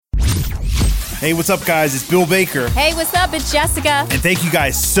Hey, what's up, guys? It's Bill Baker. Hey, what's up? It's Jessica. And thank you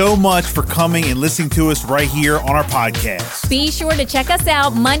guys so much for coming and listening to us right here on our podcast. Be sure to check us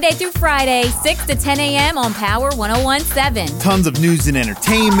out Monday through Friday, 6 to 10 a.m. on Power 101.7. Tons of news and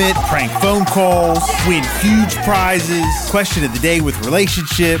entertainment, prank phone calls, win huge prizes, question of the day with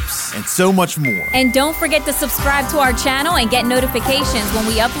relationships, and so much more. And don't forget to subscribe to our channel and get notifications when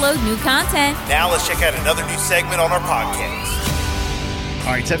we upload new content. Now let's check out another new segment on our podcast.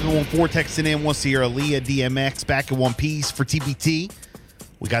 All right, 714 texting in wants to hear Aaliyah DMX back in one piece for TBT.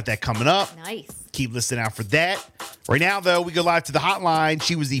 We got that coming up. Nice. Keep listening out for that. Right now, though, we go live to the hotline.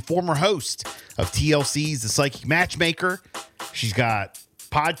 She was the former host of TLC's The Psychic Matchmaker. She's got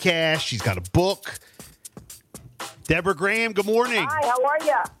podcasts. She's got a book. Deborah Graham, good morning. Hi, how are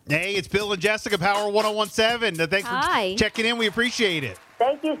you? Hey, it's Bill and Jessica, Power 101.7. Thanks Hi. for checking in. We appreciate it.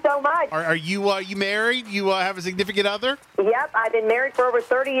 Thank you so much. Are you married? You have a significant other? Yep, I've been married for over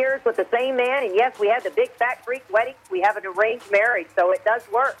 30 years with the same man, and yes, we had the big fat Greek wedding. We have an arranged marriage, so it does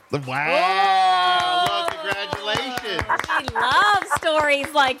work. Wow. Well, congratulations. We love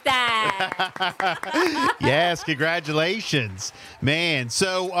stories like that. Yes, congratulations. Man,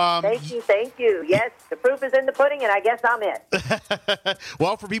 so... Thank you. Yes, the proof is in the pudding, and I guess I'm it.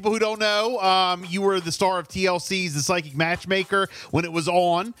 Well, for people who don't know, you were the star of TLC's The Psychic Matchmaker when it was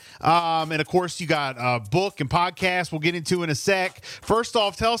on. And, of course, you got a book and podcast we'll get into in a sec. First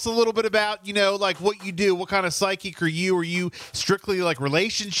off, tell us a little bit about, like what you do. What kind of psychic are you? Are you strictly like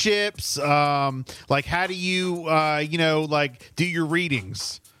relationships? Like how do you, do your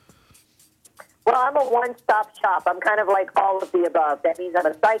readings? Well, I'm a one-stop shop. I'm kind of like all of the above. That means I'm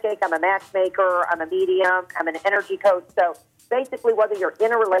a psychic, I'm a matchmaker, I'm a medium, I'm an energy coach. So basically, whether you're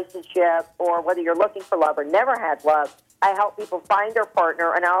in a relationship or whether you're looking for love or never had love, I help people find their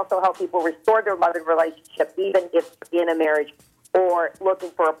partner, and I also help people restore their love and relationship, even if in a marriage or looking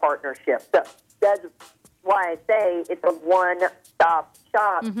for a partnership. So that's why I say it's a one-stop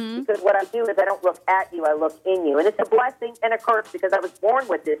shop, because what I do is I don't look at you, I look in you. And it's a blessing and a curse because I was born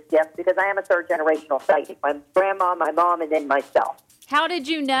with this gift because I am a third-generational psychic. My grandma, my mom, and then myself. How did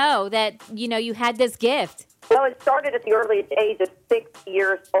you know that, you had this gift? Well, it started at the earliest age of 6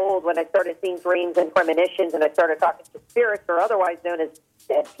 years old when I started seeing dreams and premonitions, and I started talking to spirits, or otherwise known as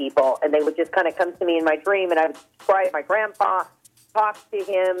dead people, and they would just kind of come to me in my dream, and I would describe my grandpa, talk to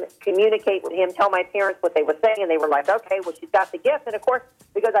him, communicate with him, tell my parents what they were saying, and they were like, okay, well, she's got the gift. And, of course,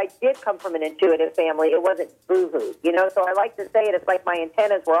 because I did come from an intuitive family, it wasn't boo-hoo, so I like to say it, it's like my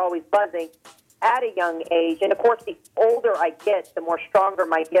antennas were always buzzing at a young age. And, of course, the older I get, the more stronger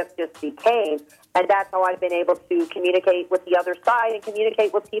my gift just became. And that's how I've been able to communicate with the other side and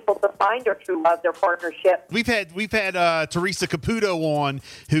communicate with people to find their true love, their partnership. We've had Teresa Caputo on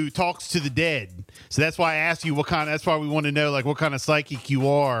who talks to the dead. So that's why I asked you that's why we want to know what kind of psychic you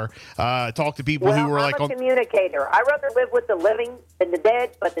are. Talk to people who are I'm a communicator. I rather live with the living than the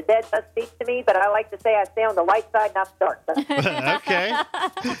dead, but the dead does speak to me. But I like to say I stay on the light side, not the dark side. Okay.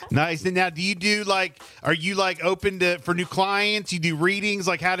 Nice. And now do you do are you open for new clients? You do readings?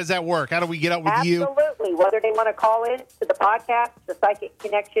 How does that work? How do we get up with you? Absolutely. Whether they want to call in to the podcast, the Psychic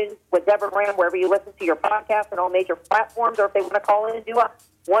Connection with Deborah Graham, wherever you listen to your podcast on all major platforms, or if they want to call in and do a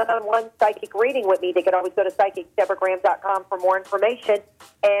one-on-one psychic reading with me, they can always go to psychicdeborahgraham.com for more information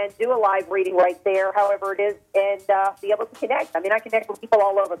and do a live reading right there, however it is, and be able to connect. I mean, I connect with people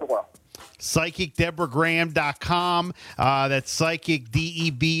all over the world. PsychicDeborahGraham.com. That's Psychic,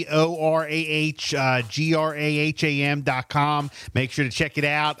 DeborahGraham.com. Make sure to check it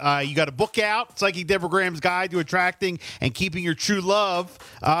out. You got a book out, Psychic Deborah Graham's Guide to Attracting and Keeping Your True Love.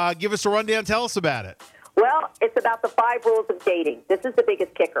 Give us a rundown. Tell us about it. Well, it's about the 5 rules of dating. This is the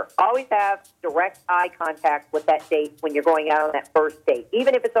biggest kicker. Always have direct eye contact with that date when you're going out on that first date,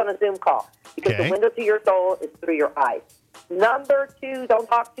 even if it's on a Zoom call, because the window to your soul is through your eyes. Number 2, don't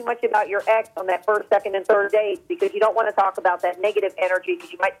talk too much about your ex on that first, second, and third date, because you don't want to talk about that negative energy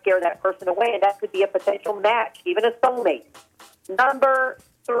because you might scare that person away, and that could be a potential match, even a soulmate. Number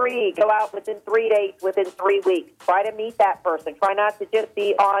 3, go out within 3 dates, within 3 weeks. Try to meet that person. Try not to just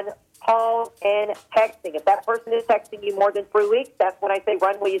be on calls and texting. If that person is texting you more than 3 weeks, that's when I say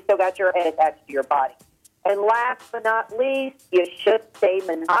run while you still got your head attached to your body. And last but not least, you should stay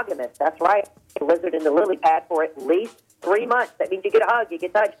monogamous. That's right. The lizard in the lily pad for at least 3 months. That means you get a hug, you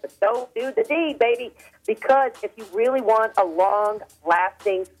get touched, but don't do the deed, baby. Because if you really want a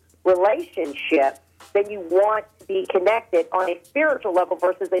long-lasting relationship, then you want to be connected on a spiritual level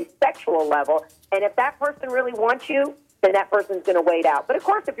versus a sexual level. And if that person really wants you, then that person's going to wait out. But, of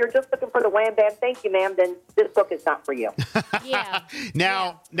course, if you're just looking for the wham, bam, thank you, ma'am, then this book is not for you. Yeah.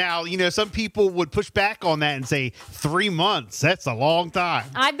 Now, some people would push back on that and say 3 months. That's a long time.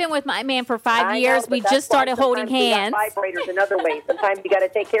 I've been with my man for 5 years. Know, we just started holding hands. Vibrators another way. Sometimes you got to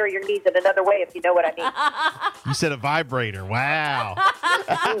take care of your needs in another way, if you know what I mean. You said a vibrator. Wow.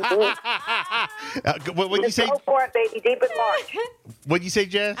 What did you say? Go for it, baby. Deep in March. What did you say,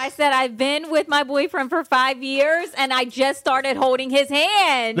 Jess? I said I've been with my boyfriend for 5 years, and I just started holding his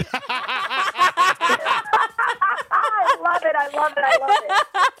hand. I love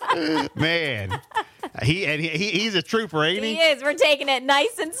it. Man, he's a trooper, ain't he? He is. We're taking it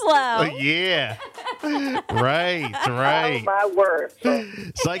nice and slow. Yeah. Right. Oh, my word.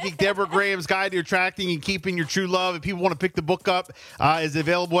 Psychic Deborah Graham's Guide to Attracting and Keeping Your True Love. If people want to pick the book up, is it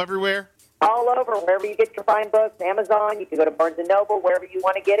available everywhere? All over, wherever you get your fine books, Amazon, you can go to Barnes & Noble, wherever you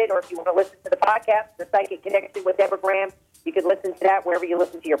want to get it, or if you want to listen to the podcast, The Psychic Connection with Deborah Graham, you can listen to that wherever you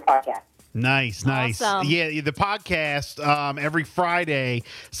listen to your podcast. Nice. Awesome. Yeah, the podcast every Friday,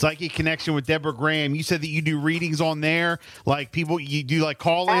 Psychic Connection with Deborah Graham. You said that you do readings on there, like you do like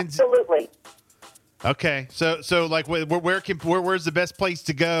call-ins? Absolutely. Okay, so like where's the best place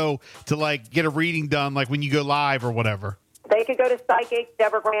to go to like get a reading done, like when you go live or whatever? They can go to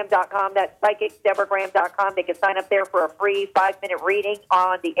PsychicDeborahGraham.com. That's PsychicDeborahGraham.com. They can sign up there for a free 5-minute reading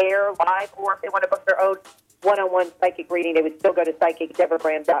on the air live, or if they want to book their own one-on-one psychic reading, they would still go to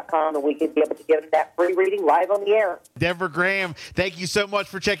PsychicDeborahGraham.com, and we could be able to give them that free reading live on the air. Deborah Graham, thank you so much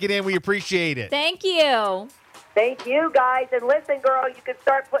for checking in. We appreciate it. Thank you. Thank you, guys. And listen, girl, you can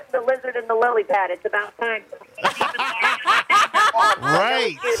start putting the lizard in the lily pad. It's about time.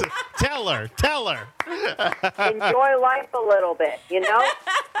 Right. Tell her. Enjoy life a little bit, you know?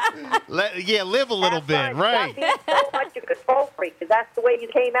 Live a little bit, right. Stop being so much a control freak, because that's the way you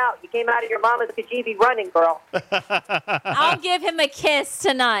came out. You came out of your mama's Kajibi running, girl. I'll give him a kiss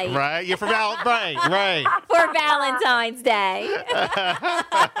tonight. Right. You're right. For Valentine's Day.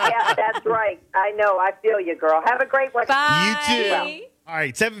 Yeah, that's right. I know. I feel you, girl. Have a great one. Bye. You too. All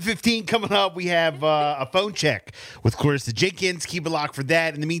right, 7:15 coming up. We have a phone check with Clarissa Jenkins. Keep it locked for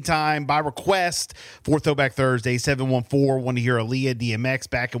that. In the meantime, by request, for Throwback Thursday, 714. Want to hear Aaliyah DMX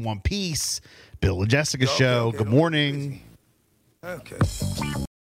back in one piece. Bill and Jessica show. Good morning. Okay.